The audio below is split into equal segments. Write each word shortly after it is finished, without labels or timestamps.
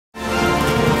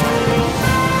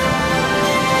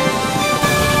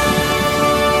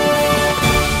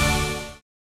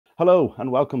Hello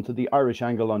and welcome to the Irish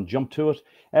Angle on Jump to It.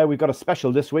 We've got a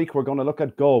special this week. We're going to look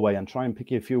at Galway and try and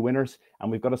pick you a few winners. And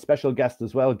we've got a special guest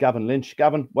as well, Gavin Lynch.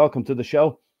 Gavin, welcome to the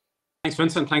show. Thanks,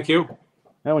 Vincent. Thank you.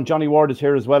 Now, and Johnny Ward is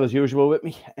here as well as usual with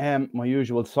me, my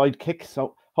usual sidekick.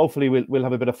 So hopefully we'll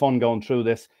have a bit of fun going through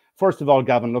this. First of all,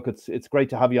 Gavin, look, it's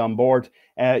great to have you on board.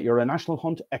 You're a national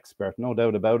hunt expert, no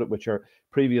doubt about it. With your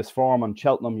previous form on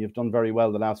Cheltenham, you've done very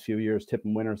well the last few years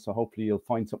tipping winners. So hopefully you'll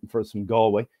find something for us from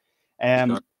Galway.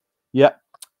 Yeah.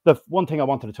 The one thing I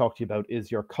wanted to talk to you about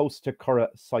is your Coast to Curragh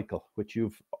cycle, which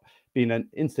you've been an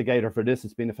instigator for this.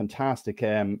 It's been a fantastic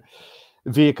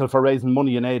vehicle for raising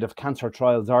money in aid of Cancer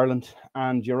Trials Ireland.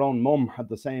 And your own mum had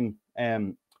the same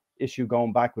issue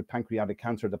going back with pancreatic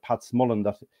cancer, the Pat Smullen,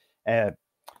 that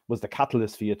was the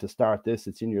catalyst for you to start this.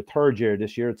 It's in your third year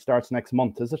this year. It starts next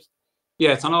month, is it?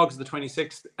 Yeah, it's on August the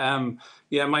 26th.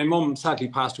 My mum sadly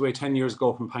passed away 10 years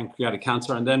ago from pancreatic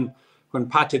cancer. And then when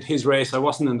Pat did his race, I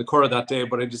wasn't in the Curragh that day,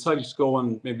 but I decided to go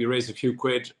and maybe raise a few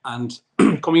quid. And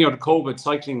coming out of COVID,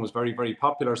 cycling was very, very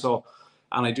popular.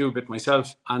 And I do a bit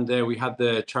myself. And we had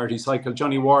the charity cycle.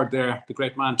 Johnny Ward there, the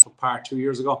great man, took part 2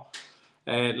 years ago.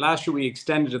 Last year we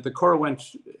extended it. The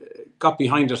Curragh got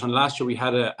behind it. And last year we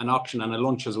had an auction and a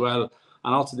lunch as well.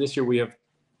 And also this year we have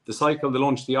the cycle, the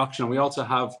lunch, the auction. And we also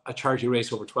have a charity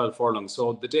race over 12 furlongs.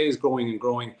 So the day is growing and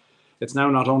growing. It's now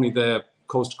not only the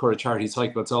Coast to Curragh charity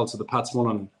cycle, it's also the Pat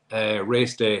Smullen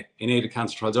race day in aid of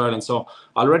Cancer Trials Ireland. So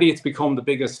already it's become the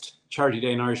biggest charity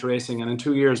day in Irish racing, and in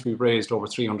 2 years we've raised over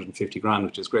 350 grand,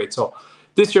 which is great. So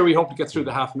this year we hope to get through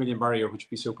the $500,000 barrier, which would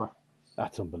be super.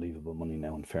 That's unbelievable money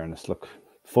now, in fairness. Look,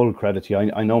 full credit to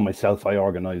you. I know myself, I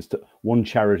organised one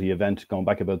charity event going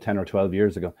back about 10 or 12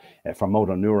 years ago for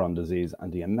motor neuron disease,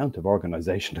 and the amount of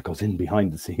organisation that goes in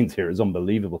behind the scenes here is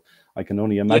unbelievable. I can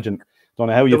only imagine. Yeah. Don't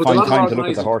know how you find time to look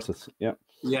at the horses.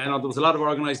 Yeah, no, there was a lot of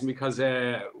organising because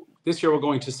this year we're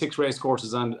going to 6 race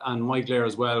courses and Moyglair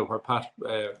as well, where Pat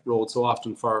rode so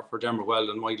often for Dermot Weld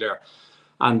and Moyglair.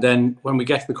 And then when we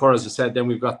get to the Curragh, as I said, then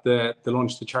we've got the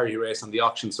lunch, the charity race and the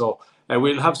auction. So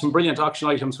we'll have some brilliant auction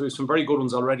items. We have some very good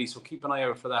ones already. So keep an eye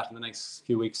out for that in the next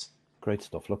few weeks. Great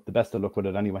stuff. Look, the best of luck with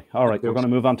it anyway. All right, we're going to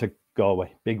move on to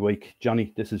Galway. Big week.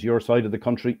 Johnny, this is your side of the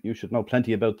country. You should know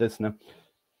plenty about this now.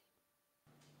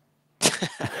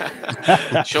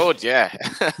 Should.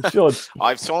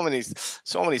 I've so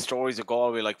many stories of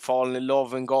Galway, like falling in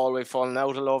love in Galway, falling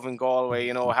out of love in Galway,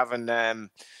 having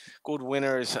good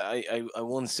winners. I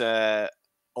once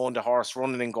owned a horse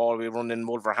running in Galway, running in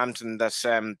Wolverhampton, that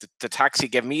the taxi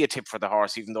gave me a tip for the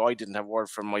horse, even though I didn't have word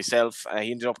from myself.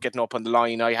 He ended up getting up on the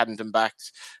line. I hadn't him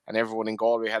backed, and everyone in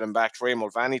Galway had him backed. Ray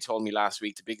Mulvaney told me last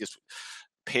week the biggest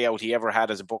payout he ever had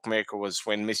as a bookmaker was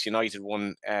when Miss United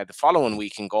won the following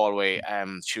week in Galway.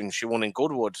 She won in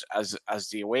Goodwood as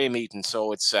the away meeting.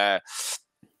 So it's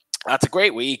that's a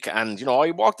great week. And I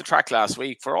walked the track last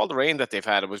week for all the rain that they've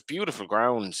had. It was beautiful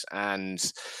ground,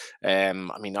 and I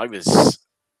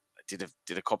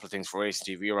did a couple of things for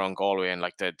racing TV around Galway, and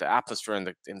like the atmosphere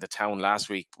in the town last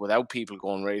week without people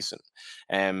going racing,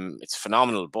 it's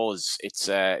phenomenal buzz. It's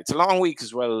a long week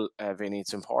as well, Vinny.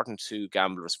 It's important to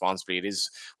gamble responsibly. It is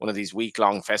one of these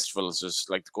week-long festivals. There's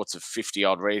like the guts of 50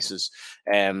 odd races,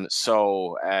 gamble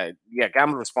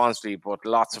responsibly, but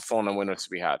lots of fun and winners to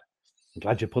be had. I'm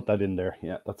glad you put that in there.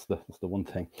 Yeah, that's the one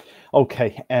thing.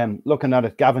 Okay, looking at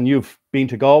it, Gavin, you've been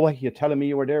to Galway. You're telling me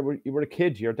you were there. You were a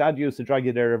kid. Your dad used to drag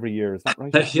you there every year. Is that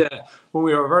right? Yeah. When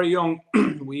we were very young,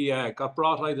 we got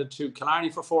brought either to Killarney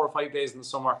for 4 or 5 days in the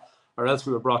summer, or else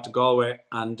we were brought to Galway.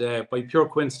 And by pure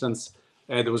coincidence,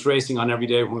 there was racing on every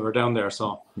day when we were down there.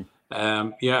 So,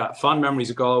 fond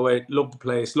memories of Galway. Love the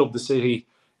place. Love the city.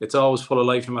 It's always full of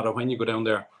life, no matter when you go down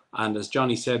there. And as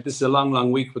Johnny said, this is a long,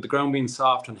 long week with the ground being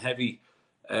soft and heavy.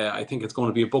 I think it's going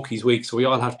to be a bookies week, so we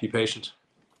all have to be patient.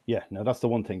 Yeah, no, that's the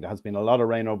one thing. There has been a lot of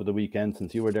rain over the weekend.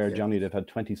 Since you were there, Johnny, they've had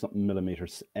 20-something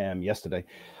millimetres yesterday.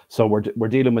 So we're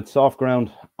dealing with soft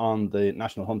ground on the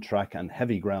National Hunt track and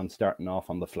heavy ground starting off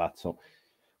on the flat. So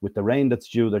with the rain that's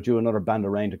due, they're due another band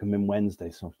of rain to come in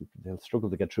Wednesday. So they'll struggle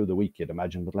to get through the week, you'd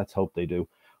imagine, but let's hope they do.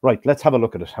 Right, let's have a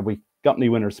look at it. Have we got any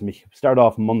winners for me? Start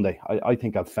off Monday. I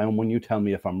think I've found one. You tell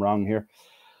me if I'm wrong here.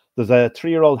 There's a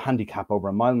 3-year-old handicap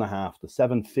over 1.5 miles, the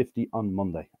 750 on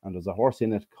Monday. And there's a horse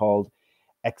in it called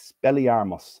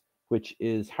Expelliarmus, which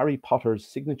is Harry Potter's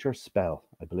signature spell,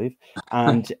 I believe.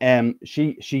 And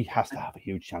she has to have a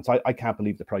huge chance. I can't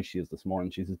believe the price she is this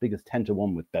morning. She's as big as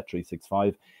 10-1 with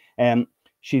Bet365.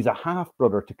 She's a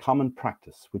half-brother to Common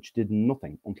Practice, which did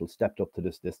nothing until stepped up to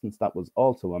this distance. That was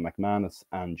also a McManus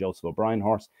and Joseph O'Brien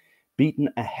horse, beaten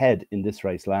ahead in this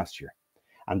race last year,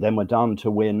 and then went on to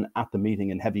win at the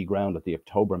meeting in heavy ground at the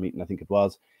October meeting, I think it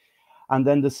was. And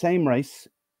then the same race,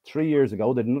 3 years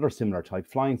ago, they had another similar type,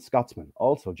 Flying Scotsman,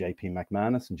 also JP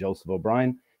McManus and Joseph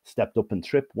O'Brien, stepped up in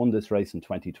trip, won this race in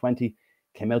 2020,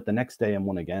 came out the next day and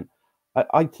won again.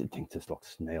 I think this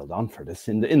looks nailed on for this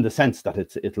in the sense that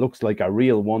it looks like a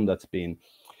real one that's been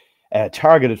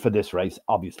targeted for this race.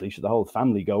 Obviously, should the whole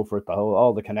family go for it?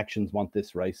 All the connections want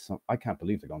this race. So I can't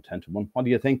believe they're going 10-1. What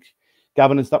do you think,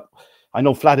 Gavin? Is that, I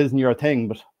know flat isn't your thing,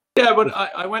 but yeah, but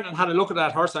I went and had a look at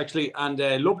that horse actually, and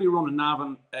lovely run in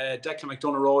Navan. Declan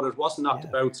McDonough rode it, wasn't knocked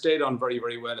about, stayed on very,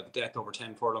 very well at the death over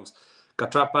 10 furlongs.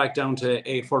 Got dropped back down to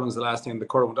 8 furlongs the last time. The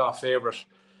curve went off favourite.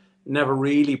 Never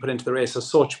really put into the race as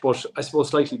such, but I suppose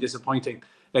slightly disappointing.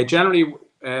 Generally,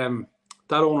 that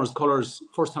owner's colours,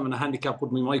 first time in a handicap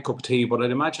wouldn't be my cup of tea, but I'd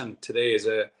imagine today is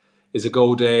a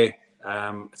go day.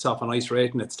 It's off a nice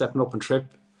rating. It's stepping up and trip.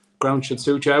 Ground should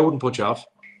suit you. I wouldn't put you off.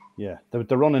 Yeah,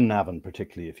 the run in Navan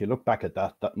particularly, if you look back at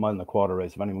that 1.25 mile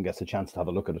race, if anyone gets a chance to have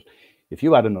a look at it, if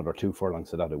you add another 2 furlongs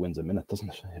to that, it wins a minute, doesn't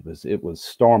it? It was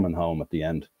storming home at the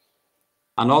end.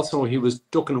 And also he was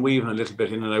ducking and weaving a little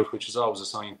bit in and out, which is always a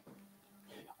sign.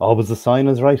 Always a sign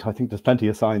is right. I think there's plenty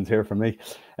of signs here for me.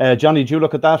 Johnny, do you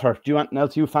look at that, or do you anything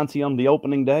else you fancy on the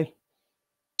opening day?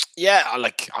 Yeah,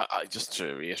 I just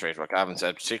to reiterate what Gavin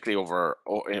said, particularly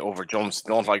over jumps,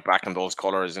 don't like backing those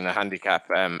colours in a handicap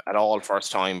at all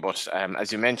first time. But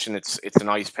as you mentioned, it's a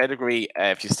nice pedigree.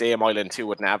 If you stay 1.2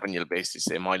 miles at Navan, you'll basically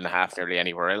stay 1.5 miles nearly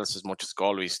anywhere else. As much as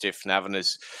Galway stiff, Navan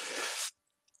is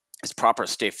proper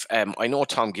stiff. I know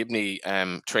Tom Gibney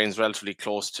trains relatively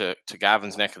close to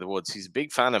Gavin's neck of the woods. He's a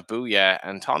big fan of Booyah,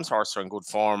 and Tom's horse are in good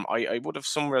form. I would have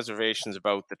some reservations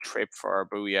about the trip for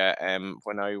Booyah.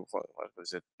 When what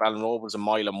was it? Ballinrobe was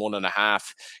 1.5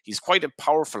 miles. He's quite a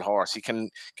powerful horse. He can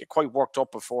get quite worked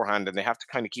up beforehand, and they have to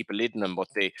kind of keep a lid on him. But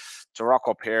to rock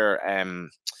up here,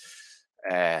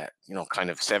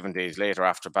 kind of 7 days later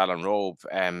after Ballinrobe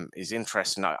is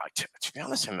interesting. To be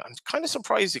honest, I'm kind of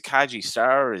surprised the Kaji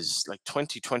Star is like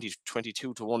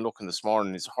 22 to 1 looking this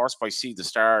morning. His horse by Sea the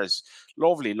Stars,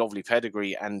 lovely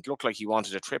pedigree, and looked like he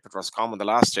wanted a trip at Roscommon the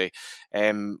last day.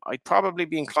 I'd probably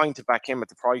be inclined to back him at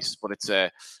the prices, but it's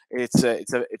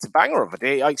a banger of a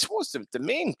day. I suppose the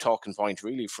main talking point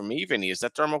really for me, Vinny, is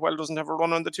that Dermot Well doesn't have a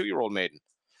run on the 2-year-old maiden.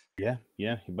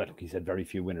 Yeah. But look, he's had very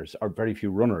few winners or very few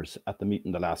runners at the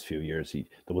meeting the last few years. There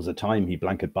was a time he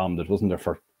blanket bombed it, wasn't there?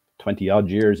 For 20 odd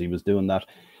years he was doing that.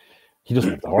 He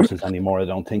doesn't have the horses anymore, I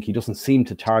don't think. He doesn't seem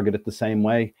to target it the same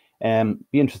way.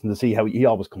 Be interesting to see how he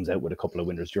always comes out with a couple of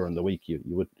winners during the week. You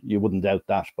wouldn't doubt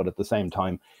that, but at the same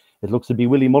time, it looks to be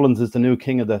Willie Mullins is the new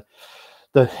king of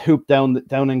the hoop down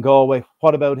in Galway.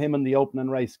 What about him in the opening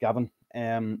race, Gavin?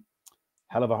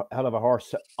 Hell of a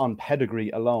horse on pedigree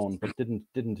alone, but didn't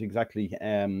exactly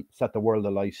set the world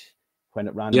alight when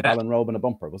it ran Ballinrobe in a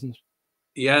bumper, wasn't it?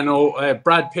 Yeah, no,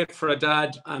 Brad Pitt for a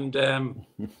dad, and I'm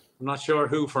not sure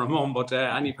who for a mum, but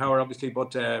Annie Power obviously,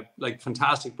 but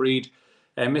fantastic breed.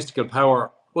 Mystical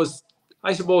Power was,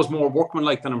 I suppose, more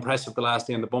workmanlike than impressive the last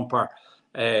day in the bumper.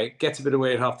 Gets a bit of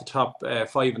weight off the top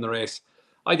 5 in the race.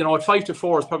 I don't know, at 5 to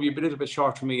 4 is probably a little bit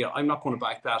short for me. I'm not going to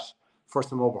back that first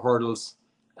time over hurdles.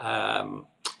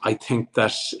 I think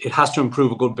that it has to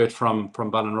improve a good bit from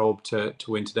Ballinrobe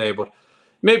to win today, but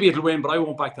maybe it'll win, but I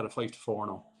won't back that at 5 to 4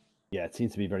 now. Yeah, it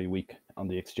seems to be very weak on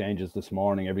the exchanges this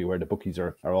morning. Everywhere the bookies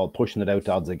are all pushing it out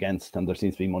odds against, and there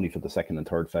seems to be money for the second and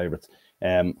third favourites.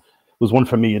 Was one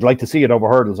for me. I'd like to see it over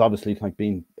hurdles, obviously, like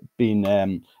being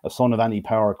a son of Annie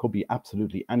Power could be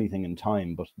absolutely anything in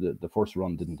time, but the first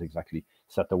run didn't exactly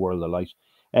set the world alight.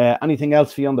 Anything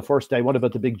else for you on the first day? What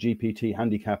about the big GPT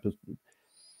handicap?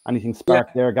 Anything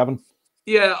sparked there, Gavin?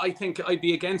 Yeah, I think I'd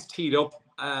be against teed up.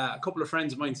 A couple of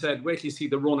friends of mine said, wait till you see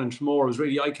the run in tomorrow. It was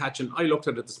really eye-catching. I looked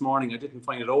at it this morning. I didn't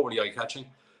find it overly eye-catching.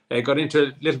 Got into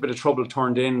a little bit of trouble,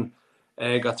 turned in,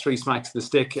 got 3 smacks to the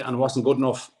stick and wasn't good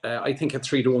enough. I think at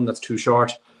 3 to 1, that's too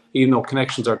short, even though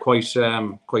connections are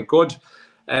quite good.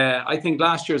 I think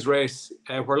last year's race,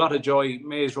 where a lot of joy,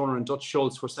 Mays Runner and Dutch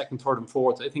Schultz were second, third and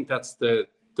fourth. I think that's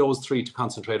those 3 to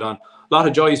concentrate on. A lot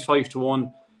of joy is 5 to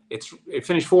 1. It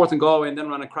finished 4th in Galway and then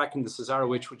ran a crack in the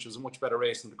Cesarewitch, which was a much better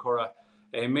race than the Curragh.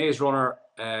 Mays Runner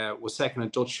was second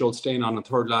and Dutch Schultz staying on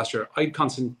 3rd last year. I'd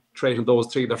concentrate on those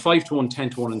 3. They're 5 to 1, 10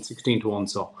 to 1 and 16 to 1.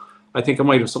 So I think I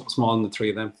might have something small in the 3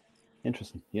 of them.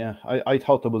 Interesting. Yeah, I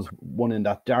thought there was one in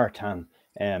that Dartan,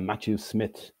 Matthew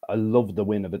Smith. I love the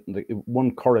win of it.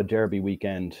 One Curragh Derby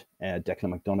weekend,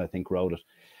 Declan McDonough, I think, rode it.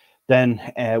 Then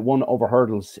one over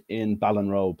hurdles in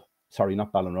Ballinrobe. Sorry,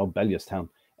 not Ballinrobe, Belliostown.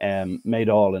 Made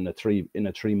all in a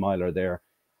 3 miler there.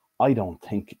 I don't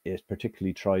think it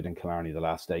particularly tried in Killarney the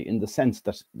last day, in the sense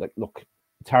that, look,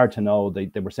 it's hard to know. They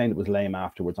were saying it was lame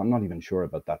afterwards. I'm not even sure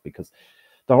about that, because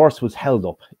the horse was held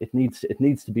up. It needs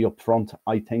to be up front.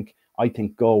 I think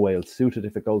Galway will suit it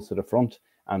if it goes to the front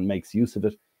and makes use of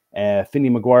it. Finney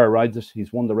Maguire rides it.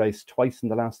 He's won the race twice in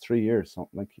the last 3 years. So,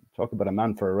 like, talk about a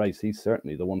man for a race. He's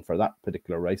certainly the one for that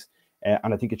particular race.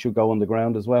 And I think it should go on the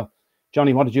ground as well.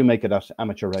 Johnny, what did you make of that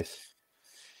amateur race?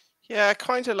 Yeah, I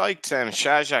kind of liked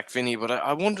Shajak, Vinny, but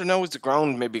I wonder now, is the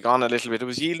ground maybe gone a little bit? It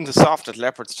was yielding to soft at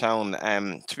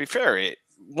Leopardstown. To be fair, it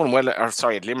won well,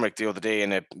 at Limerick the other day,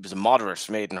 and it was a moderate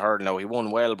maiden hurdle. Now, he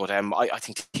won well, but I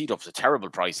think teed up was a terrible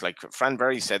price. Like, Fran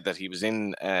Berry said that he was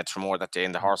in Tramore that day,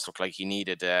 and the horse looked like he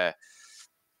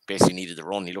basically needed the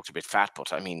run. He looked a bit fat,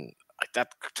 but I mean,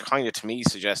 that kind of to me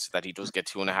suggests that he does get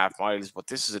 2.5 miles, but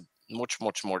this is a much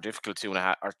more difficult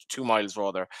 2 miles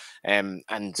rather. And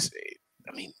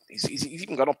I mean, he's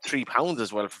even got up £3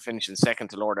 as well for finishing second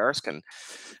to Lord Erskine.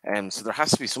 So there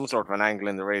has to be some sort of an angle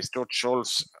in the race. Dutch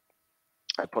Schultz,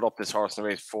 I put up this horse in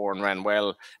race 4 and ran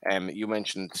well. You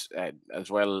mentioned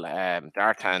as well,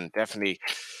 Dartan, definitely.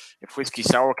 If Whiskey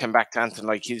Sour came back to anything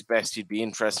like his best, he'd be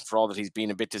interested, for all that he's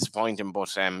been a bit disappointing.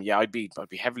 But yeah, I'd be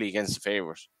heavily against the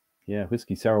favourite. Yeah,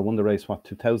 Whiskey Sour won the race,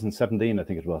 2017, I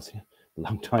think it was. Yeah, a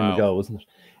long time ago, wasn't it?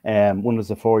 One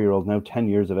was a 4-year-old, now 10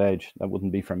 years of age. That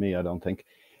wouldn't be for me, I don't think.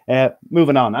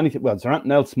 Moving on, anything? Well, is there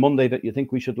anything else Monday that you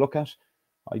think we should look at?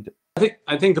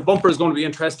 I think the bumper is going to be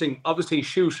interesting. Obviously,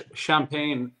 Shoot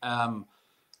Champagne.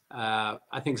 I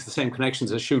think it's the same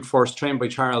connections as Shoot First, trained by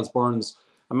Charles Burns.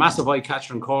 A massive eye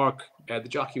catcher in Cork. The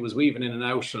jockey was weaving in and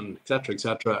out, and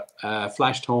etc.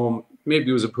 Flashed home.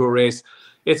 Maybe it was a poor race.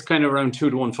 It's kind of around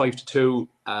 2-1,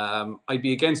 5-2. I'd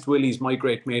be against Willie's My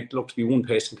Great Mate. Looked to be 1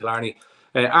 pace in Killarney.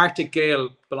 Arctic Gale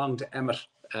belonged to Emmett.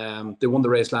 They won the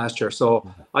race last year,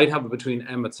 so I'd have it between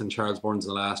Emmett's and Charles Burns in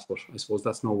the last. But I suppose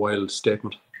that's no wild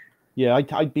statement. Yeah,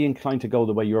 I'd be inclined to go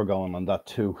the way you're going on that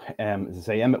too. As I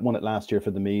say, Emmett won it last year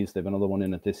for the Mees. They've another one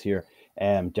in it this year.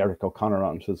 Derek O'Connor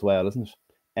on it as well, isn't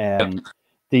it?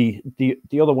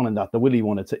 The other one in that, the Willie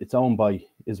one, it's owned by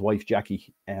his wife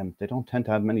Jackie. They don't tend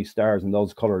to have many stars in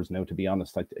those colours now, to be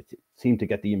honest. I seem to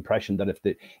get the impression that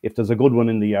if there's a good one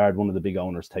in the yard, one of the big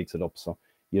owners takes it up. So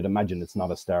you'd imagine it's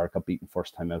not a star. Got beaten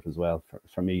first time out as well.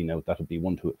 For me, now that would be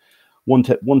one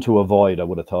to avoid. I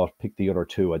would have thought. Pick the other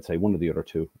two. I'd say one of the other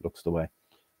two looks the way.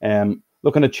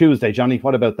 Looking at Tuesday, Johnny,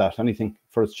 what about that? Anything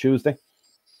for us Tuesday?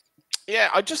 Yeah,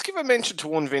 I'd just give a mention to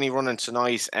one Vinny running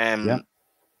tonight.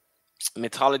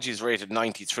 Mythology is rated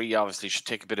 93, obviously should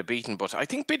take a bit of beating, but I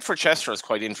think Bid for Chester is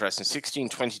quite interesting.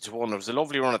 16-20-1. It was a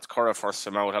lovely run at the Curragh first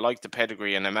time out. I like the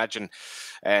pedigree, and imagine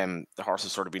the horse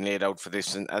has sort of been laid out for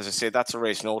this. And as I say, that's a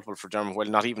race notable for Dermot Well,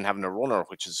 not even having a runner,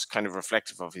 which is kind of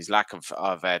reflective of his lack of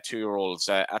 2-year-olds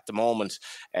at the moment.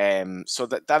 So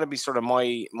that'll be sort of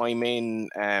my main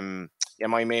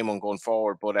my main one going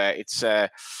forward. But it's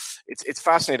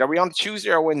fascinating. Are we on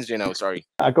Tuesday or Wednesday now? Sorry,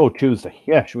 I go Tuesday.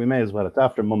 Yeah, we may as well. It's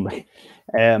after Monday.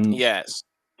 Yes.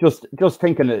 Just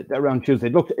thinking around Tuesday.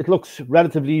 It looks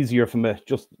relatively easier from a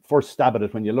just first stab at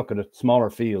it when you look at it. Smaller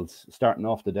fields starting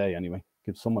off the day anyway.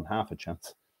 Give someone half a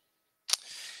chance.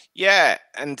 Yeah,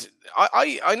 and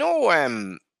I know.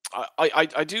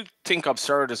 I do think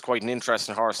Absurd is quite an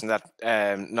interesting horse in that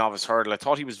novice hurdle. I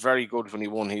thought he was very good when he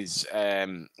won his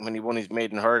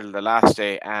maiden hurdle the last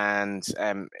day, and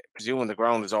presuming the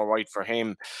ground is all right for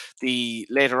him. The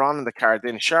later on in the card,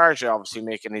 then Sharjah obviously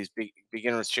making his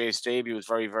beginner's chase debut was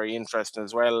very, very interesting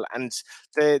as well. And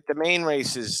the main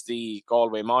race is the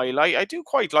Galway Mile. I do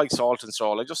quite like Salt and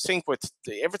Soul. I just think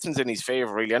everything's in his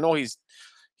favour really. I know he's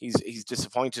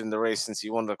disappointed in the race since he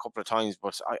won it a couple of times,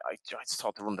 but I just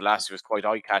thought the run the last year was quite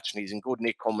eye-catching. He's in good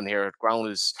nick coming here. The ground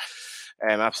is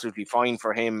absolutely fine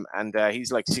for him, and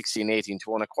he's like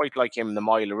 16-18-1. I quite like him in the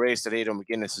mile. A race that Aidan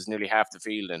McGuinness is nearly half the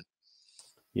field in.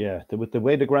 Yeah, with the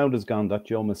way the ground has gone, that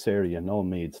Joe Masseria and Noel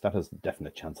Meads, that has a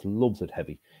definite chance. Loves it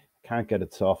heavy. Can't get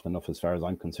it soft enough as far as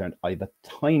I'm concerned. I have a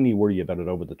tiny worry about it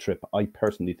over the trip. I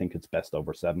personally think it's best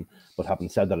over 7, but having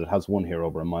said that, it has won here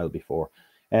over a mile before.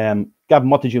 Gavin,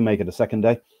 what did you make of the second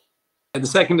day? The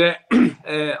second day,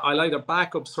 I'll either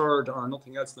back Absurd or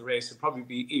nothing else in the race. It'd probably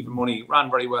be even money. Ran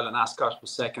very well, and Ascot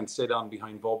was second, stayed on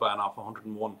behind Boban off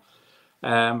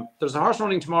 101. There's a horse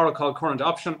running tomorrow called Current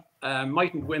Option.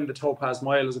 Mightn't win the Topaz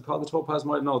Mile. Is it called the Topaz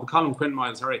Mile? No, the Colin Quinn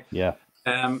Mile, sorry. Yeah.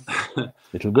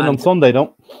 It'll win on Sunday,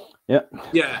 don't? Yeah.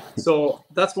 Yeah, so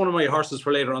that's one of my horses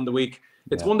for later on the week.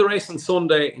 It's won the race on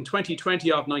Sunday in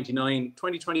 2020 off 99,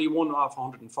 2021 off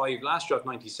 105, last year off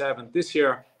 97. This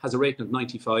year has a rating of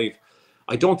 95.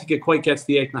 I don't think it quite gets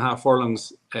the 8.5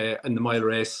 furlongs in the mile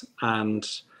race, and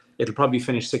it'll probably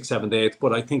finish 6th, 7th, 8th,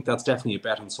 but I think that's definitely a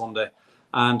bet on Sunday.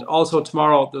 And also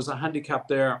tomorrow, there's a handicap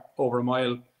there over a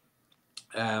mile.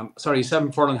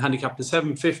 7 furlong handicap to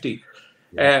 750.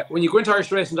 When you go into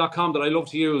irishracing.com, that I love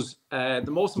to use, the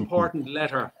most important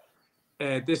letter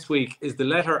this week is the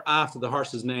letter after the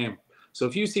horse's name. So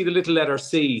if you see the little letter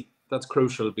C, that's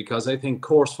crucial, because I think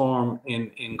course form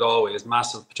in Galway is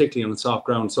massive, particularly on the soft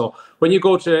ground. So when you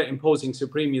go to Imposing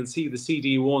Supreme, you'll see the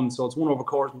CD1. So it's 1 over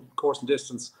course and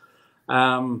distance.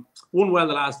 Won well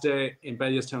the last day in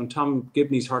Bellewstown. Tom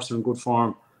Gibney's horse are in good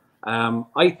form.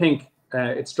 I think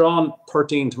it's drawn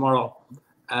 13 tomorrow.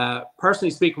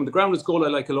 Personally speaking, when the ground is good, I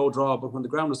like a low draw, but when the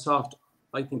ground is soft,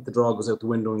 I think the draw goes out the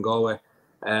window in Galway.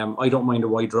 I don't mind a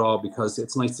wide draw because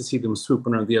it's nice to see them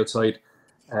swooping around the outside.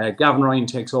 Gavin Ryan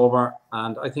takes over,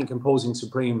 and I think Imposing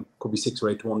Supreme could be 6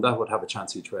 or 8 to 1. That would have a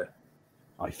chance each way.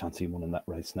 I fancy one in that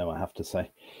race now, I have to say.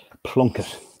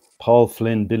 Plunkett, Paul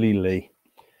Flynn, Billy Lee.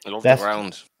 I love the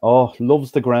ground. Oh,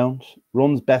 loves the ground.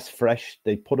 Runs best fresh.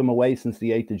 They put him away since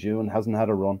the 8th of June. Hasn't had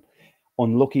a run.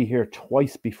 Unlucky here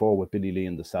twice before with Billy Lee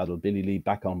in the saddle. Billy Lee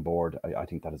back on board. I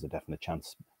think that is a definite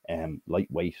chance.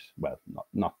 Lightweight, well,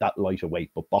 not that light a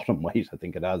weight, but bottom weight, I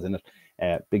think it has in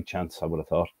it. Big chance, I would have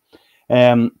thought.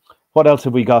 What else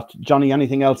have we got? Johnny,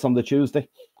 anything else on the Tuesday?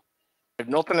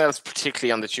 Nothing else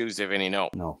particularly on the Tuesday, Vinny, no.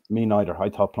 No, me neither. I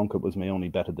thought Plunkett was my only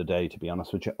bet of the day, to be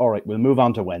honest with you. All right, we'll move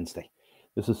on to Wednesday.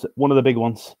 This is one of the big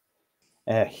ones.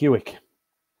 Hewick.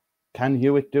 Can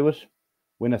Hewick do it?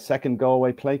 Win a second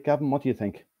Galway plate, Gavin? What do you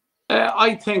think?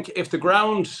 I think if the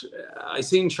ground, I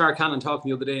seen Shark Cannon talking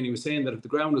the other day, and he was saying that if the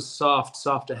ground is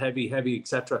soft to heavy,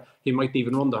 etc., he might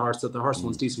even run the horse, that the horse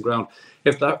wants decent ground.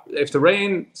 If the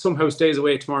rain somehow stays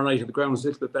away tomorrow night and the ground is a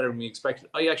little bit better than we expected,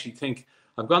 I actually think,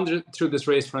 I've gone through this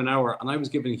race for an hour and I was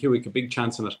giving Hewick a big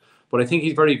chance in it, but I think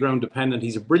he's very ground dependent.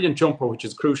 He's a brilliant jumper, which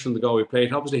is crucial in the Galway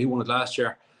plate. Obviously he won it last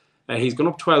year. He's gone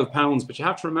up 12 pounds, but you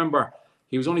have to remember,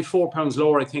 he was only 4 pounds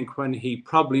lower, I think, when he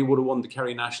probably would have won the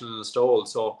Kerry National in a stole.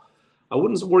 So I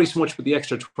wouldn't worry so much with the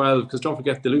extra 12, because don't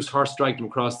forget the loose horse dragged him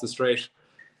across the straight.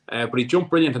 But he jumped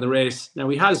brilliant in the race. Now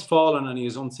he has fallen and he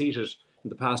is unseated in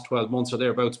the past 12 months or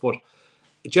thereabouts, but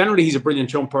generally he's a brilliant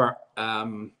jumper.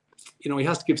 He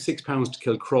has to give 6 pounds to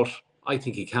kill Crut. I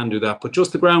think he can do that, but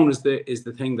just the ground is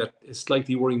the thing that is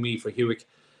slightly worrying me for Hewick.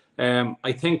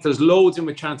 I think there's loads in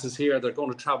with chances here. They're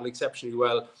going to travel exceptionally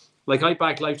well. Like I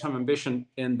back Lifetime Ambition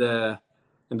in the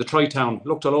Tri-Town,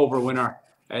 looked all over a winner.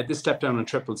 This step down and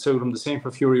triple suit him. The same for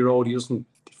Fury Road. He doesn't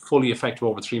fully effective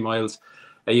over 3 miles.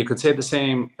 You could say the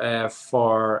same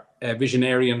for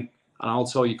Visionarian, and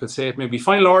also you could say it maybe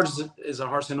Final Orders is a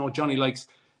horse I know Johnny likes.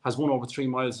 Has won over 3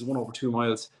 miles. Has won over 2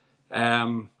 miles.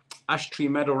 Ash Tree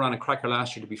Meadow ran a cracker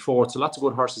last year to be 4th, so lots of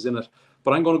good horses in it.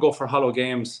 But I'm going to go for Hollow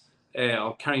Games,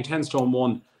 carrying 10 stone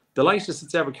 1. The lightest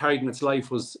it's ever carried in its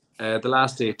life was the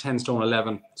last day, 10 stone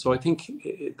 11. So I think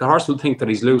the horse will think that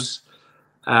he's loose.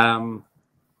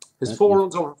 His 4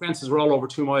 runs over fences were all over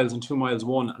 2 miles and 2 miles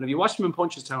 1. And if you watch him in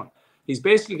Punchestown,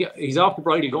 he's off the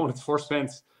bridle going to the first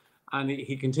fence, and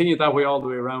he continued that way all the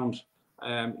way around.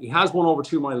 He has won over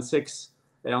 2 miles 6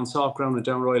 on soft ground and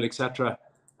down Royal, etc.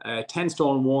 10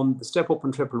 stone 1. The step up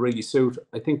and triple really suit.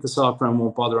 I think the soft ground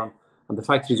won't bother him, and the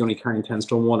fact that he's only carrying 10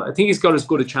 stone 1, I think he's got as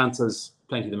good a chance as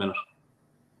Plenty the Minute.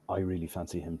 I really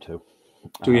fancy him too.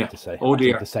 Do you? Oh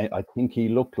dear. I think he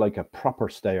looked like a proper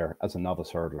stayer as a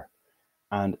novice hurdler,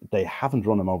 and they haven't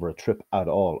run him over a trip at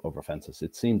all over fences.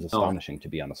 It seems astonishing, to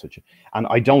be honest with you. And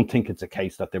I don't think it's a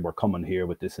case that they were coming here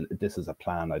with this is a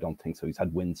plan. I don't think so. He's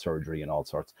had wind surgery and all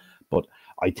sorts, but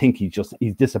I think he's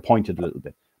disappointed a little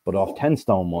bit. But off 10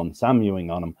 stone 1, Sam Ewing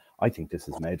on him, I think this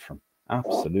is made for him.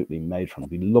 Absolutely made for him.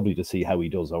 It'd be lovely to see how he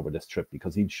does over this trip,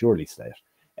 because he'd surely stay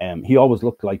it. He always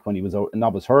looked like, when he was a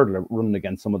novice hurdler running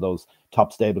against some of those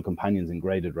top stable companions in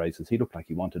graded races, he looked like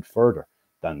he wanted further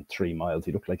than 3 miles.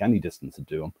 He looked like any distance would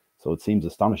do him. So it seems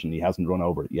astonishing he hasn't run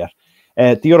over it yet.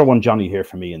 The other one, Johnny, here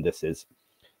for me in this is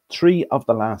 3 of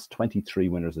the last 23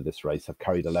 winners of this race have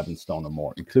carried 11 stone or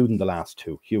more, including the last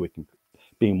 2, Hewick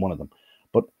being one of them.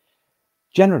 But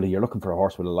generally, you're looking for a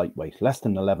horse with a lightweight. Less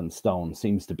than 11 stone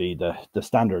seems to be the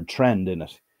standard trend in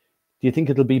it. Do you think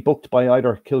it'll be booked by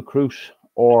either Kilcruit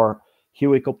or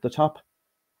Hewick up the top?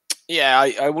 Yeah,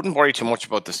 I wouldn't worry too much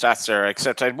about the stats there,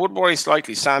 except I would worry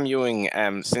slightly. Sam Ewing,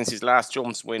 since his last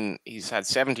jumps win, he's had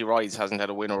 70 rides, hasn't had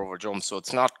a winner over jumps, so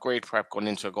it's not great prep going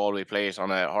into a Galway plate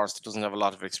on a horse that doesn't have a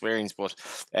lot of experience. But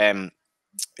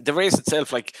the race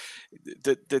itself, like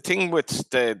the thing with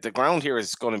the ground here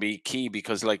is going to be key,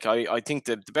 because like I think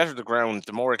that the better the ground,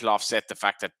 the more it'll offset the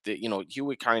fact that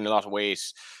Hewitt carrying a lot of weight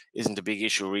isn't a big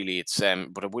issue really. It's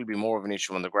but it will be more of an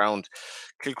issue on the ground.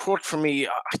 Kilcrook, for me,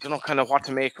 I don't know kind of what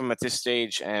to make of him at this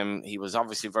stage. He was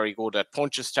obviously very good at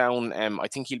Punchestown. I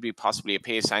think he'll be possibly a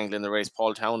pace angle in the race.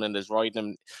 Paul Townend is riding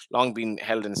him, long been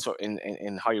held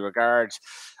in high regard.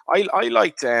 I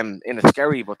liked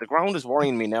Inniskerry, but the ground is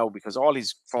worrying me now, because all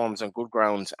his forms on good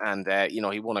ground, and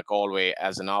he won at Galway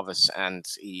as a novice, and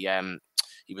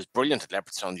he was brilliant at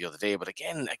Leopardstown the other day. But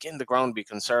again, the ground be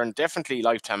concerned. Definitely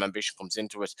Lifetime Ambition comes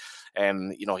into it.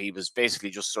 He was basically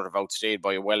just sort of outstayed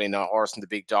by a Welling horse and the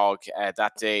big dog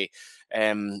that day.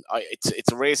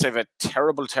 It's a race. I have a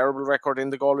terrible record in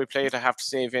the Galway plate, I have to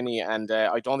say, Vinny, and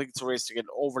I don't think it's a race to get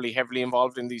overly heavily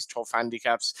involved in these tough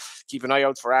handicaps. Keep an eye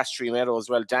out for Astray Meadow as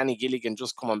well. Danny Gilligan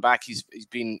just coming back. He's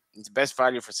been the best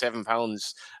value for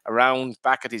 £7 around,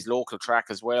 back at his local track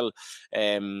as well.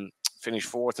 Finished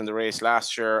fourth in the race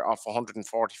last year off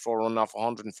 144, running off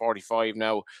 145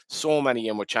 now. So many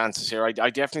in with chances here. I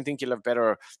definitely think you'll have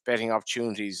better betting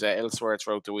opportunities elsewhere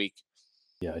throughout the week.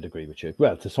 Yeah, I'd agree with you.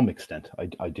 Well, to some extent,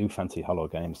 I do fancy Hollow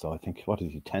Games, so I think, what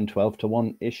is he, 10-12 to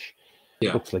 1-ish?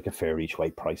 Yeah. Looks like a fair each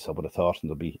way price, I would have thought, and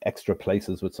there'll be extra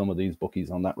places with some of these bookies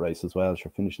on that race as well.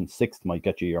 Sure, finishing sixth might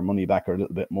get you your money back or a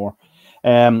little bit more.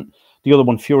 The other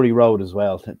one, Fury Road as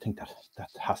well. I think that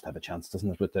has to have a chance, doesn't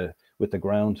it? With the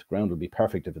ground would be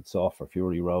perfect if it's soft for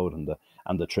Fury Road,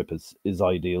 and the trip is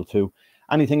ideal too.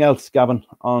 Anything else, Gavin,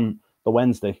 on the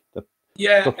Wednesday that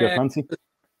took your fancy?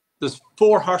 There's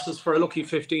 4 horses for a lucky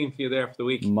 15 for you there for the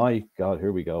week. My God,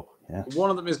 here we go. Yeah.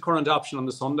 One of them is current option on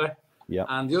the Sunday. Yeah.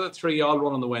 And the other 3 all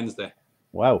run on the Wednesday.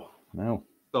 Wow. Wow.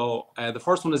 So the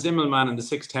first one is Immelman in the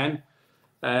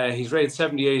 610. He's rated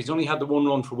 78. He's only had the one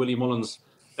run for Willie Mullins.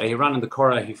 He ran in the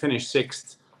Curragh. He finished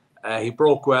 6th. He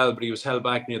broke well, but he was held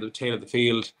back near the tail of the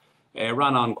field.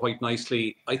 Ran on quite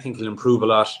nicely. I think he'll improve a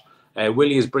lot.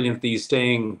 Willie is brilliant at these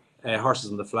staying horses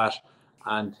in the flat.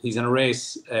 And he's in a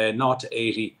race 0 to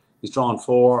 80. He's drawn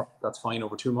 4. That's fine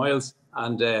over 2 miles.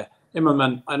 And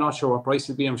Immelman, I'm not sure what price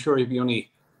he'll be. I'm sure he'll be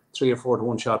only 3 or 4 to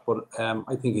 1 shot, but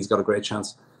I think he's got a great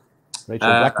chance. Rachel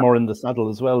Blackmore in the saddle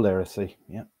as well there, I see.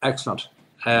 Yeah. Excellent.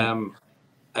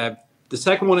 The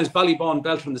second one is Ballybourne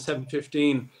Belter in the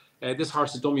 715. This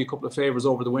horse has done me a couple of favours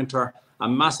over the winter. A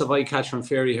massive eye catcher in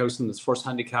Fairy House in this first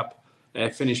handicap.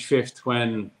 Finished 5th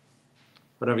when,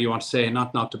 whatever you want to say,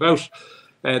 not knocked about.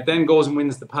 Then goes and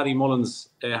wins the Paddy Mullins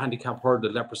handicap hurdle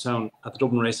at Leopardstown at the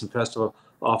Dublin Racing Festival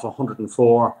off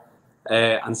 104.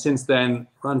 And since then,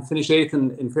 finished 8th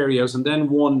in Fairy House, and then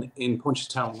won in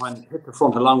Punchestown when hit the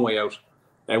front a long way out.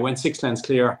 Went 6 lengths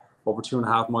clear over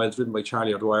 2.5 miles, ridden by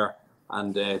Charlie O'Dwyer,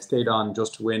 and stayed on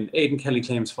just to win. Aidan Kelly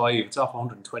claims 5. It's off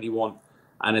 121,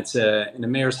 and it's in a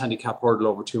mayor's handicap hurdle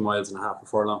over 2.5 miles a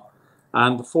furlong.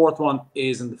 And the fourth one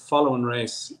is in the following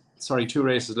race. Sorry, 2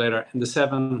 races later in the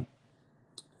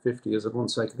 750. Is it 1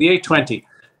 second? The 820.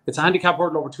 It's a handicap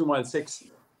hurdle over 2 miles 6,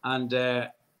 and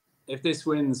if this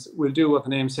wins, we'll do what the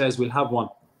name says. We'll have one.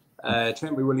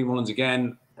 Trained by Willie Mullins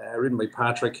again, ridden by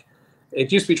Patrick.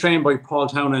 It used to be trained by Paul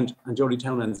Townend and Jodie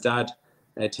Townend's dad,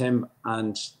 Tim,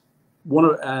 and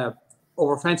won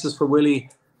over fences for Willie,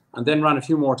 and then ran a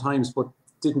few more times, but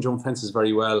didn't jump fences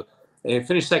very well.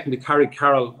 Finished second to Carrie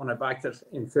Carroll when I backed it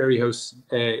in Fairy House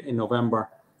in November.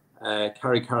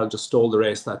 Carrie Carroll just stole the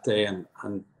race that day, and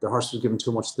the horse was given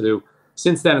too much to do.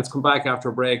 Since then, it's come back after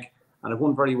a break, and it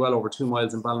won very well over 2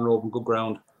 miles in Ballinrobe and good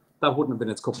ground. That wouldn't have been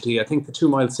its cup of tea. I think the 2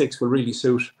 mile 6 will really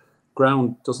suit.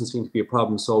 Ground doesn't seem to be a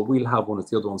problem, so we'll have one at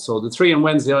the other one. So the 3 on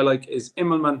Wednesday I like is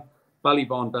Immelman,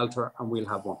 Ballybourne Belter, and we'll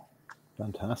have one.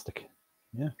 Fantastic.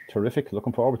 Yeah, terrific.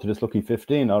 Looking forward to this lucky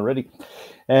 15 already.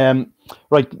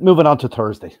 Right, moving on to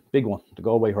Thursday. Big one, the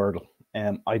Galway hurdle.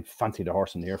 I'd fancied a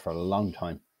horse in the air for a long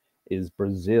time. Is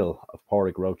Brazil of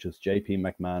Pádraig Roach's JP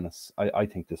McManus. I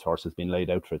think this horse has been laid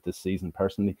out for it this season,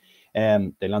 personally.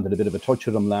 They landed a bit of a touch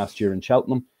with him last year in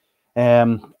Cheltenham.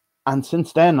 And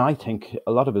since then, I think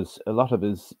a lot of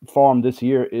his form this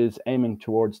year is aiming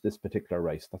towards this particular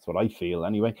race. That's what I feel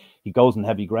anyway. He goes in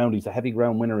heavy ground. He's a heavy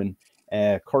ground winner in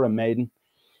Curragh Maiden.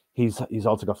 He's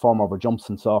also got form over jumps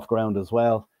and soft ground as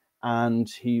well. And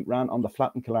he ran on the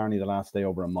flat in Killarney the last day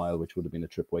over a mile, which would have been a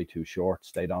trip way too short.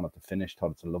 Stayed on at the finish,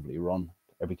 thought it's a lovely run.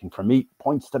 Everything for me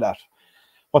points to that.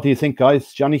 What do you think,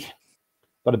 guys? Johnny,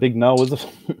 got a big no, is it?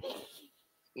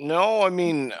 No, I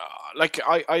mean, like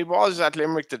I was at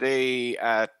Limerick today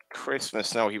at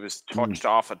Christmas now. He was touched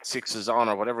off at 6s on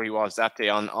or whatever he was that day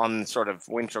on sort of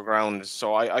winter ground.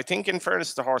 So I think, in fairness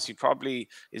to the horse, he probably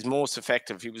is most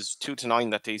effective. He was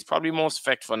 2-9 that day. He's probably most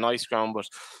effective on nice ground, but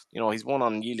he's won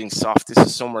on yielding soft. This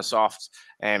is summer soft.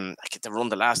 I get the run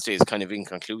the last day is kind of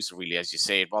inconclusive, really, as you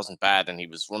say. It wasn't bad, and he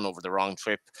was run over the wrong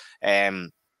trip.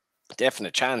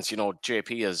 Definite chance.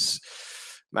 JP has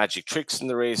magic tricks in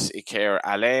the race, Iker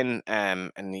Allen,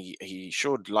 and he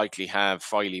should likely have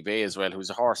Filey Bay as well, who's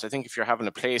a horse. I think if you're having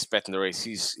a place bet in the race,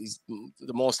 he's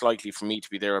the most likely for me to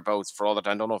be thereabouts, for all that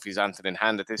I don't know if he's anything in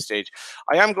hand at this stage.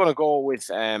 I am going to go with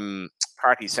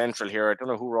Party Central here. I don't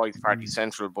know who rides Party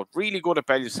Central, but really good at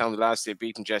Bellewstown the last day,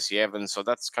 beating Jessie Evans, so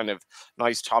that's kind of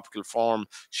nice topical form.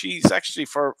 She's actually,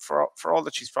 for all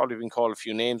that she's probably been called a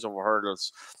few names over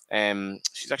hurdles,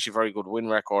 she's actually very good win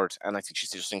record, and I think she's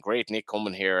just in great nick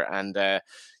coming here. And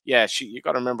you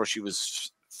got to remember, she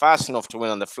was fast enough to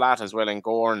win on the flat as well in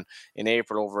Gorn in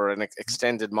April over an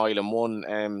extended mile and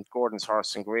one. Gordon's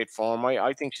horse in great form.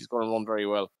 I think she's going to run very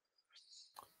well.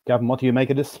 Gavin, what do you make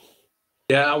of this?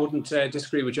 Yeah, I wouldn't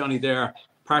disagree with Johnny there.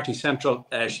 Party Central,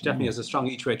 she definitely has a strong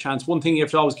each-way chance. One thing you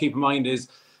have to always keep in mind is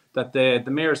that the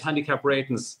mare's handicap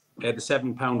ratings, the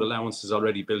 £7 allowance is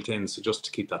already built in, so just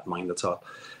to keep that in mind, that's all.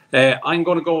 I'm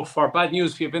going to go for bad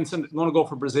news for you, Vincent. I'm going to go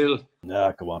for Brazil.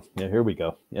 Come on. Yeah, here we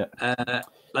go. Yeah.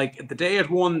 Like the day it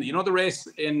won, the race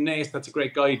in Naas, that's a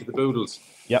great guide to the Boodles.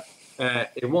 Yep.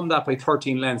 It won that by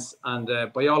 13 lengths,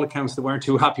 and by all accounts, they weren't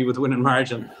too happy with the winning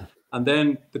margin. And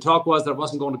then the talk was that it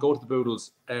wasn't going to go to the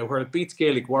Boodles, where it beats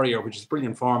Gaelic Warrior, which is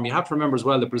brilliant form. You have to remember as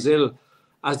well that Brazil,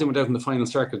 as they went out in the final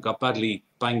circuit, got badly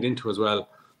banged into as well.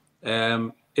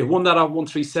 It won that on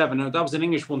 137. Now, that was an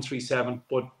English 137,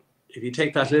 but if you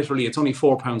take that literally, it's only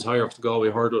 £4 higher for the Galway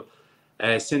hurdle.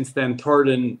 Since then, third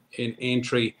in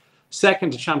Aintree.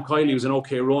 Second to Champ Kiley, was an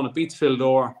okay run. It beats Phil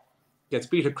Dore, gets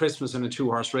beat at Christmas in a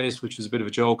 2-horse race, which was a bit of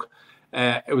a joke.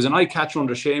 It was an eye catcher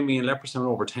under Shamey and Leopardstown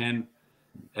over 10.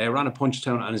 Ran a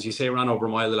Punchtown, and as you say, ran over a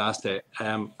mile the last day.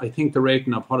 I think the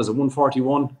rating of,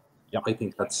 141? Yep. I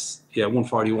think that's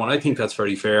 141. I think that's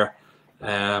very fair.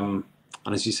 And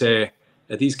as you say,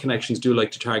 these connections do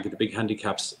like to target the big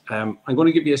handicaps. I'm going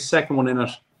to give you a second one in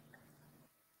it.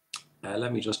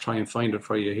 Let me just try and find it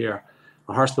for you here.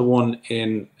 A horse that won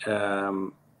in, let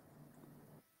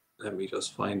me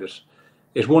just find it.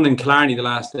 It won in Killarney the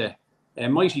last day.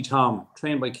 Mighty Tom,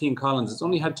 trained by Keane Collins. It's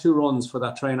only had 2 runs for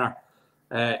that trainer.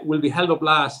 Will be held up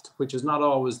last, which is not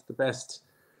always the best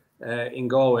in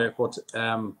Galway, but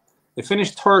it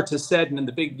finished third to Seddon in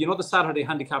the big, the Saturday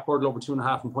handicap hurdle over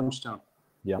 2.5 in Punchtown.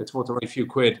 Yeah, it's worth a right few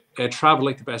quid. Travelled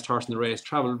like the best horse in the race,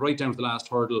 travelled right down to the last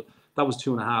hurdle. That was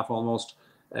 2.5 almost.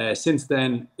 Since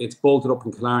then, it's bolted up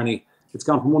in Killarney. It's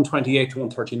gone from 128 to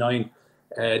 139.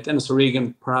 Dennis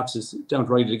O'Regan perhaps is down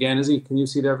to ride it again, is he? Can you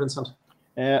see there, Vincent?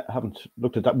 Haven't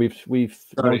looked at that. We've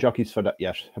no jockeys for that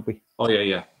yet, have we? Oh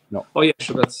yeah. No. Oh yeah,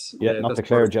 sure. That's not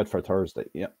declared yet for Thursday.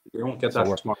 Yeah, you won't get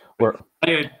that tomorrow. We're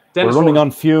running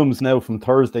on fumes now from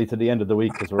Thursday to the end of the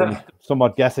week, because we're only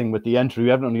somewhat guessing with the entry. We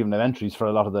haven't even have entries for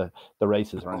a lot of the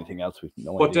races or anything else. We've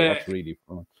no idea what's really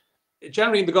from.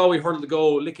 Generally in the Galway hurdle, to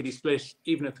go lickety split,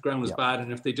 even if the ground is bad,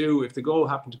 and if they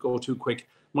happen to go too quick,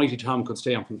 Mighty Tom could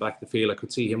stay on from the back of the field. I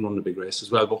could see him run the big race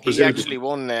as well. But he actually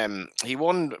won. He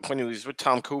won when he was with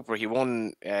Tom Cooper. He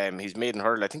won his maiden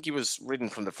hurdle. I think he was ridden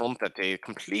from the front that day.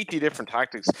 Completely different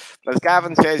tactics. But as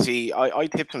Gavin says, I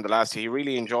tipped him the last day. He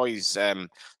really enjoys the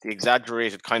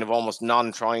exaggerated kind of almost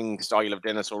non-trying style of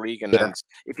Dennis O'Regan. Yeah. And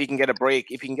if he can get a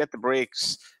break, if he can get the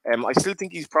breaks, I still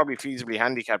think he's probably feasibly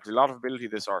handicapped. A lot of ability,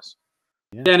 this horse.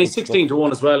 Yeah, and he's 16 to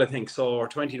 1 as well, I think, so, or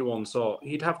 20 to 1. So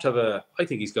he'd have to have I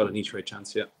think he's got an each way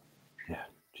chance, yeah. Yeah,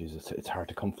 Jesus, it's hard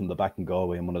to come from the back and go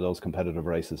away in one of those competitive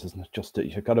races, isn't it? Just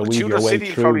you've got to weave your way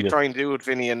City through. Probably try and do it,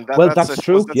 Vinny, and that's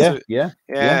true. Yeah.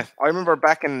 I remember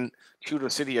back in Tudor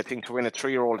City, I think, to win a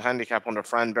 3-year-old handicap under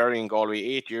Fran Berry in Galway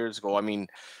 8 years ago. I mean,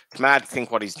 it's mad to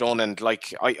think what he's done. And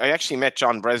like, I actually met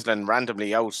John Breslin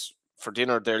randomly out for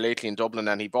dinner there lately in Dublin,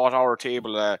 and he bought our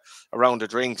table a round of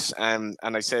drinks, and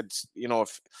I said,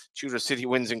 if Tudor City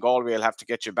wins in Galway, I'll have to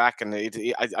get you back. And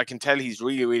I can tell he's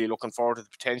really, really looking forward to the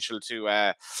potential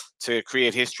to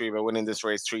create history by winning this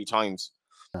race 3 times.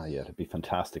 Oh yeah, it'd be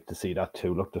fantastic to see that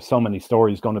too. Look, there's so many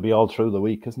stories going to be all through the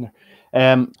week, isn't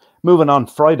there? Moving on,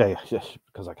 Friday,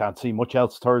 because I can't see much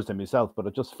else Thursday myself,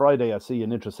 but just Friday I see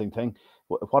an interesting thing.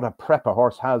 What a prep a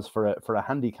horse has for a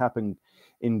handicapping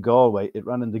in Galway. It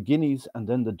ran in the Guineas and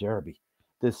then the Derby.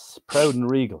 This Proud and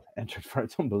Regal entered for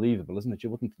it's unbelievable, isn't it?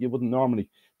 You wouldn't normally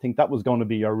think that was going to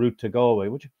be your route to Galway,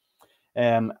 would you?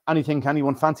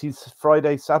 Anyone fancies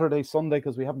Friday, Saturday, Sunday?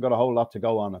 Because we haven't got a whole lot to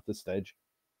go on at this stage.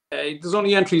 There's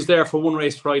only entries there for one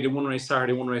race Friday, one race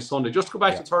Saturday, one race Sunday. Just to go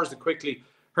back to Thursday quickly.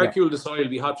 Hercule de Soil will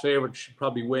be hot favourite, should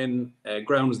probably win.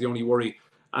 Ground is the only worry.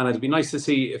 And it'll be nice to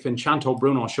see if Enchanto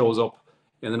Bruno shows up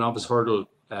in the novice hurdle.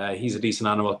 He's a decent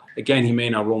animal. Again, he may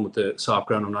not run with the soft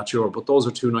ground, I'm not sure. But those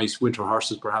are two nice winter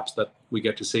horses, perhaps, that we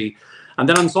get to see. And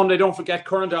then on Sunday, don't forget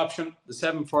current option, the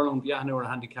 7 furlong Viajanur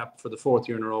handicap for the 4th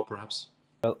year in a row, perhaps.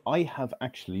 Well, I have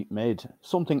actually made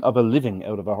something of a living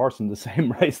out of a horse in the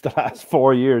same race the last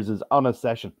 4 years. Is On a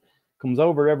Session. Comes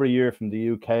over every year from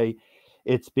the UK.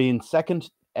 It's been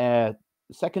second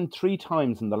 3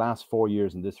 times in the last 4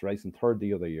 years in this race and third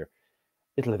the other year.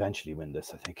 It'll eventually win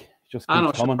this, I think. Just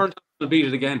keeps coming. Will beat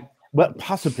it again. Well,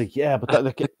 possibly, yeah, but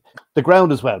the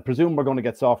ground as well. Presume we're going to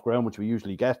get soft ground, which we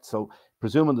usually get. So,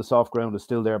 presuming the soft ground is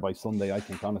still there by Sunday, I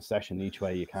think On a Session each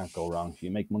way, you can't go wrong.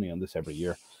 You make money on this every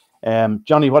year.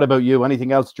 Johnny, what about you?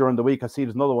 Anything else during the week? I see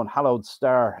there's another one. Hallowed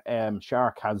Star.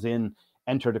 Shark has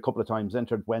entered a couple of times.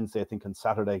 Entered Wednesday, I think, and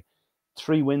Saturday.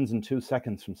 3 wins in 2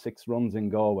 seconds from 6 runs in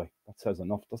Galway. That says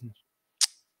enough, doesn't it?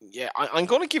 Yeah, I'm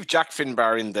going to give Jack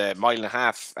Finbar in the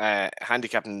 1.5 mile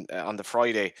handicapping on the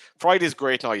Friday. Friday's a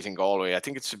great night in Galway. I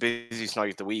think it's the busiest night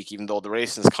of the week, even though the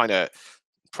racing is kind of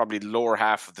probably the lower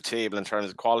half of the table in terms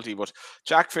of quality. But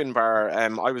Jack Finbar,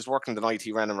 I was working the night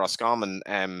he ran in Roscommon.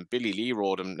 Billy Lee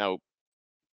rode him. Now,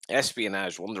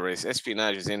 Espionage won the race.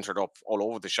 Espionage is entered up all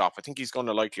over the shop. I think he's going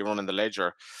to likely run in the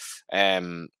Ledger.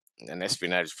 And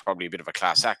Espionage is probably a bit of a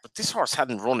class act, but this horse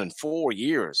hadn't run in 4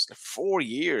 years. 4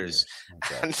 years.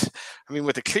 Yeah, and I mean,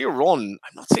 with a clear run,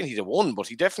 I'm not saying he'd have won, but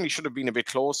he definitely should have been a bit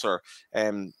closer.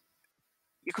 You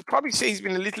could probably say he's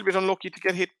been a little bit unlucky to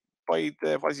get hit by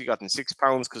the, what has he got in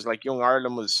 £6? Because like Young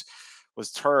Ireland was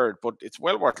third, but it's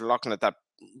well worth looking at that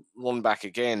run back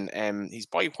again. He's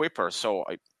by Whipper, so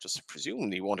I just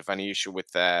presume he won't have any issue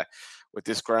with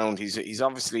this ground. He's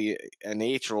obviously an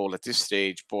 8-year-old at this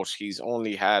stage, but he's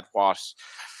only had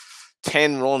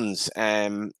 10 runs,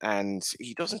 and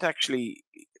he doesn't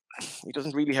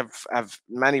really have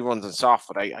many runs on soft.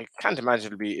 But I can't imagine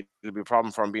it'll be a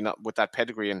problem for him being with that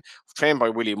pedigree. And trained by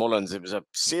Willie Mullins, it was a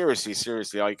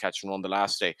seriously eye-catching run the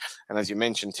last day. And as you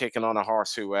mentioned, taking on a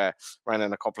horse who ran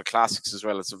in a couple of classics as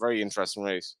well. It's a very interesting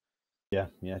race. Yeah,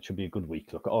 it should be a good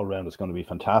week. Look, all round it's going to be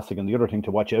fantastic. And the other thing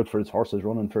to watch out for is horses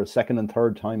running for a 2nd and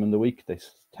 3rd time in the week. They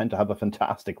tend to have a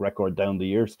fantastic record down the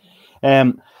years.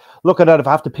 Look at that. If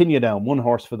I have to pin you down, one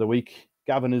horse for the week,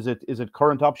 Gavin, is it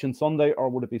current option Sunday or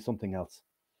would it be something else?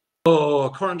 Oh,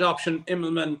 current option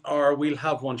Immelman, or we'll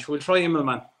have one. We'll try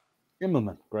Immelman.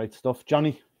 Immelman, great stuff.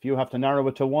 Johnny, if you have to narrow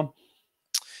it to one.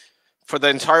 For the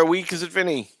entire week, is it,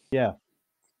 Vinny? Yeah.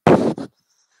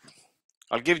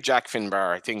 I'll give Jack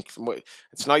Finbar. I think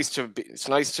it's nice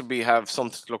to have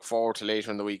something to look forward to later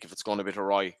in the week if it's going a bit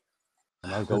awry.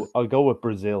 I'll go with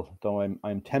Brazil, though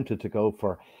I'm tempted to go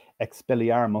for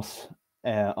Expelliarmus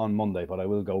on Monday, but I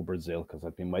will go Brazil because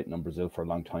I've been waiting on Brazil for a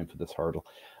long time for this hurdle.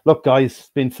 Look, guys, it's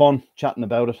been fun chatting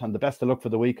about it, and the best of luck for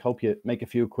the week. Hope you make a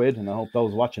few quid, and I hope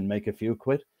those watching make a few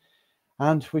quid.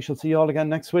 And we shall see you all again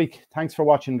next week. Thanks for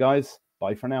watching, guys.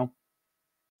 Bye for now.